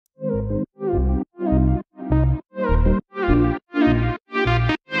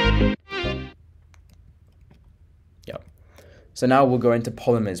So now we'll go into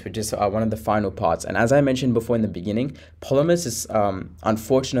polymers, which is one of the final parts. And as I mentioned before in the beginning, polymers is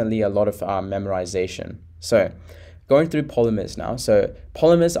unfortunately a lot of memorization. So going through polymers now. So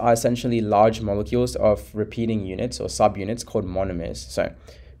polymers are essentially large molecules of repeating units or subunits called monomers. So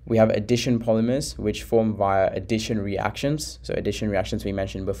we have addition polymers, which form via addition reactions. So addition reactions we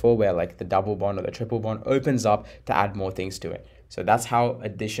mentioned before, where like the double bond or the triple bond opens up to add more things to it. So that's how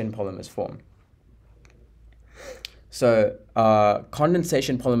addition polymers form. So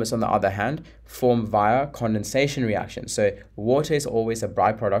condensation polymers, on the other hand, form via condensation reactions. So water is always a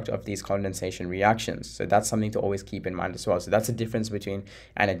byproduct of these condensation reactions. So that's something to always keep in mind as well. So that's the difference between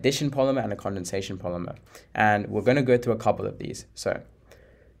an addition polymer and a condensation polymer. And we're going to go through a couple of these. So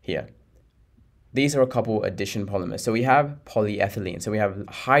here, these are a couple addition polymers. So we have polyethylene. So we have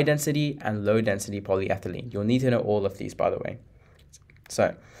high density and low density polyethylene. You'll need to know all of these, by the way.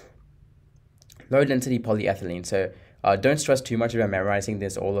 So low density polyethylene. So don't stress too much about memorizing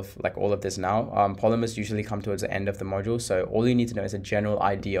this, all of this now. Polymers usually come towards the end of the module, so all you need to know is a general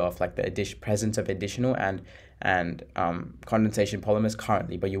idea of like the presence of additional and condensation polymers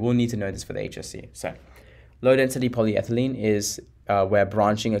currently, but you will need to know this for the HSC. So low density polyethylene is where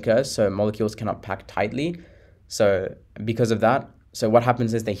branching occurs, so molecules cannot pack tightly. So because of that, so what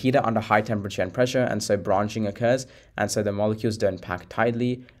happens is they heat it under high temperature and pressure, and so branching occurs, and so the molecules don't pack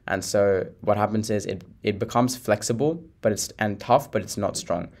tightly, and so what happens is it becomes flexible and tough, but it's not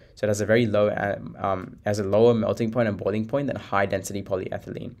strong. So it has a very low has a lower melting point and boiling point than high density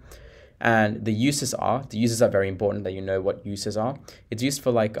polyethylene. And the uses are very important that you know what uses are. It's used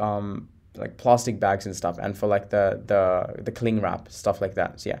for like plastic bags and stuff, and for like the cling wrap, stuff like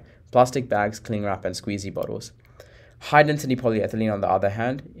that. So yeah, plastic bags, cling wrap, and squeezy bottles. High density polyethylene, on the other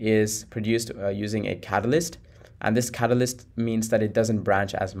hand, is produced using a catalyst, and this catalyst means that it doesn't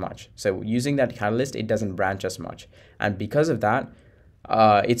branch as much. So using that catalyst, it doesn't branch as much, and because of that,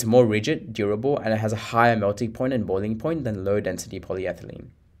 it's more rigid, durable, and it has a higher melting point and boiling point than low density polyethylene.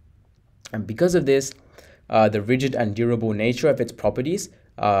 And because of this, the rigid and durable nature of its properties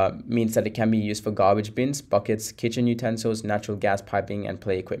means that it can be used for garbage bins, buckets, kitchen utensils, natural gas piping, and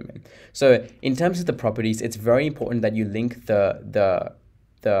play equipment. So in terms of the properties, it's very important that you link the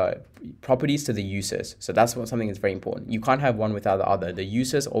properties to the uses. So that's something that's very important. You can't have one without the other. The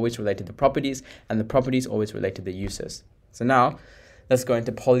uses always relate to the properties, and the properties always relate to the uses. So now let's go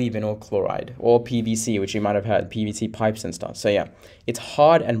into polyvinyl chloride, or PVC, which you might have heard, PVC pipes and stuff. So yeah, it's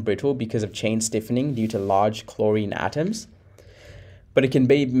hard and brittle because of chain stiffening due to large chlorine atoms, but it can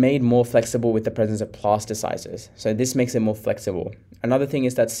be made more flexible with the presence of plasticizers. So this makes it more flexible. Another thing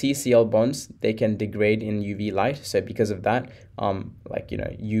is that CCl bonds, they can degrade in UV light. So because of that,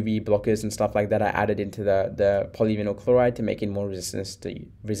 UV blockers and stuff like that are added into the polyvinyl chloride to make it more resistant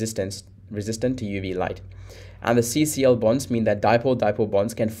to UV light. And the CCl bonds mean that dipole-dipole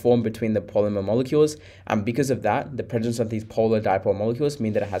bonds can form between the polymer molecules, and because of that, the presence of these polar dipole molecules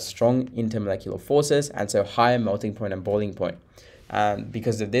mean that it has strong intermolecular forces, and so higher melting point and boiling point. And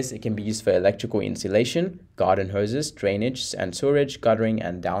because of this, it can be used for electrical insulation, garden hoses, drainage and sewerage, guttering,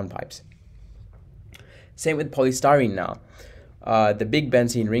 and downpipes. Same with polystyrene now. The big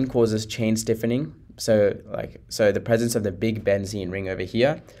benzene ring causes chain stiffening. So the presence of the big benzene ring over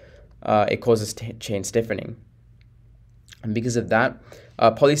here, it causes chain stiffening. And because of that,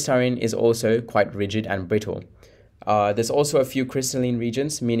 polystyrene is also quite rigid and brittle. There's also a few crystalline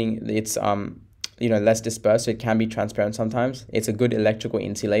regions, meaning it's less dispersed, so it can be transparent sometimes. It's a good electrical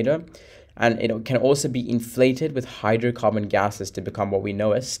insulator, and it can also be inflated with hydrocarbon gases to become what we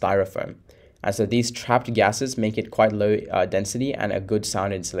know as styrofoam. And so these trapped gases make it quite low density and a good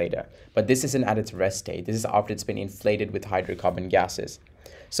sound insulator. But this isn't at its rest state. This is after it's been inflated with hydrocarbon gases.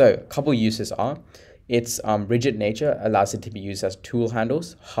 So a couple uses are, its rigid nature allows it to be used as tool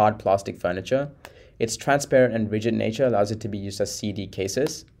handles, hard plastic furniture. Its transparent and rigid nature allows it to be used as CD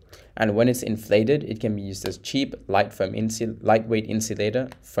cases. And when it's inflated, it can be used as cheap, lightweight insulator,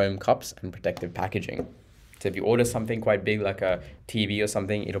 foam cups, and protective packaging. So if you order something quite big, like a TV or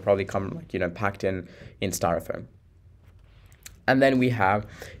something, it'll probably come packed in styrofoam. And then we have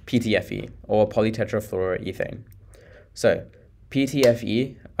PTFE, or polytetrafluoroethane. So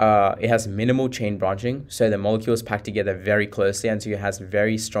PTFE, it has minimal chain branching, so the molecules pack together very closely, and so it has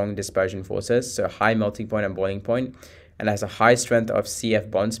very strong dispersion forces, so high melting point and boiling point, and has a high strength of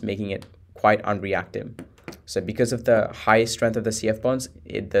CF bonds, making it quite unreactive. So because of the high strength of the CF bonds,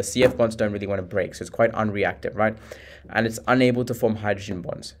 the CF bonds don't really want to break, so it's quite unreactive, right? And it's unable to form hydrogen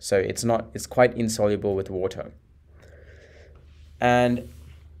bonds, so it's quite insoluble with water. And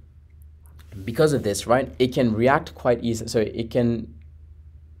because of this, right, it can react quite easily.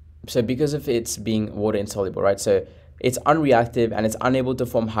 So because of its being water insoluble, right? So It's unreactive and it's unable to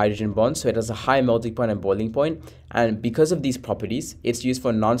form hydrogen bonds, so it has a high melting point and boiling point. And because of these properties, it's used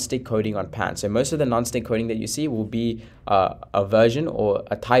for non-stick coating on pans. So most of the non-stick coating that you see will be a version or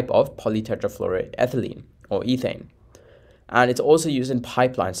a type of polytetrafluoroethylene or ethane. And it's also used in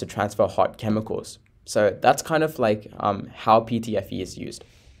pipelines to transfer hot chemicals. So that's kind of like how PTFE is used.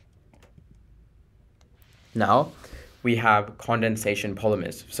 Now we have condensation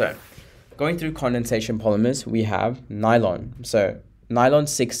polymers. So going through condensation polymers, we have nylon. So nylon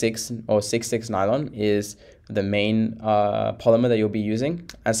 6,6 or 6,6 nylon is the main polymer that you'll be using.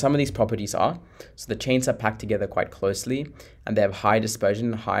 And some of these properties are, so the chains are packed together quite closely and they have high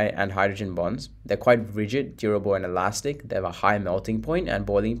dispersion, high and hydrogen bonds. They're quite rigid, durable and elastic. They have a high melting point and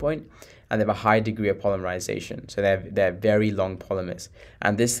boiling point, and they have a high degree of polymerization. So they're very long polymers.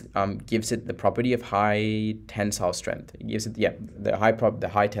 And this gives it the property of high tensile strength. It gives it, the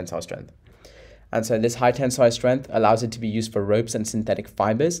high tensile strength. And so this high tensile strength allows it to be used for ropes and synthetic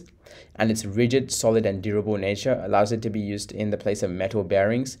fibers. And its rigid, solid, and durable nature allows it to be used in the place of metal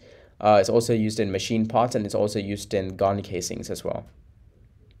bearings. It's also used in machine parts, and it's also used in gun casings as well.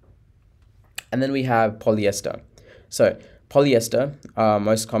 And then we have polyester. So polyester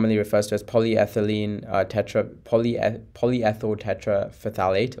most commonly refers to as polyethyl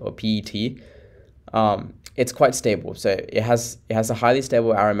tetraphthalate, or PET. It's quite stable. So it has a highly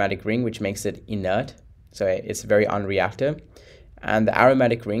stable aromatic ring, which makes it inert. So it's very unreactive. And the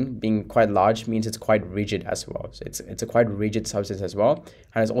aromatic ring being quite large means it's quite rigid as well. So it's a quite rigid substance as well.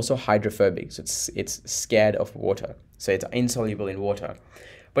 And it's also hydrophobic. So it's scared of water. So it's insoluble in water.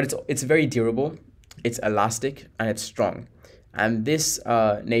 But it's very durable, it's elastic, and it's strong. And this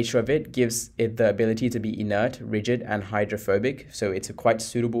nature of it gives it the ability to be inert, rigid, and hydrophobic. So it's quite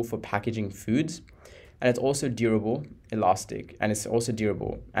suitable for packaging foods. And it's also durable, elastic, and it's also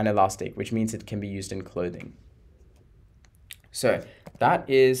durable and elastic, which means it can be used in clothing. So that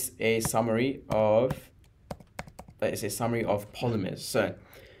is a summary of polymers. So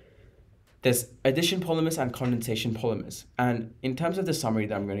there's addition polymers and condensation polymers. And in terms of the summary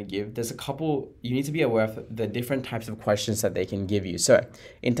that I'm going to give, there's a couple, you need to be aware of the different types of questions that they can give you. So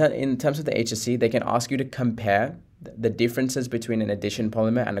in terms of the HSC, they can ask you to compare the differences between an addition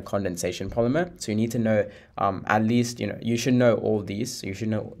polymer and a condensation polymer. So you need to know at least, you should know all these. So you should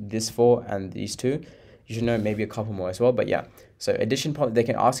know this 4 and these 2. You should know maybe a couple more as well, but yeah. So they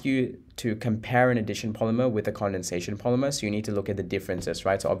can ask you to compare an addition polymer with a condensation polymer. So you need to look at the differences,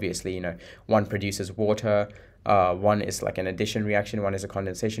 right? So obviously, one produces water, one is like an addition reaction, one is a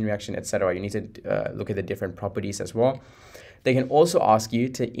condensation reaction, etc. You need to look at the different properties as well. They can also ask you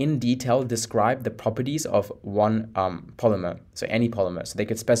to, in detail, describe the properties of one polymer, so any polymer. So they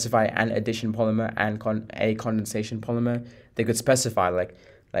could specify an addition polymer and a condensation polymer. They could specify like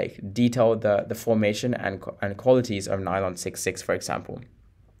detail the formation and qualities of nylon 6,6, for example.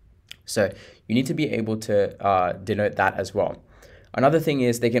 So you need to be able to denote that as well. Another thing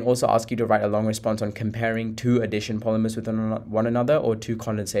is they can also ask you to write a long response on comparing 2 addition polymers with one another or 2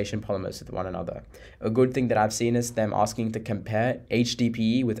 condensation polymers with one another. A good thing that I've seen is them asking to compare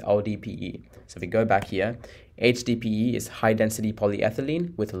HDPE with LDPE. So if we go back here, HDPE is high density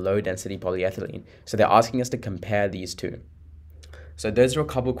polyethylene with low density polyethylene. So they're asking us to compare these two. So those are a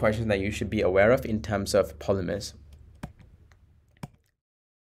couple questions that you should be aware of in terms of polymers.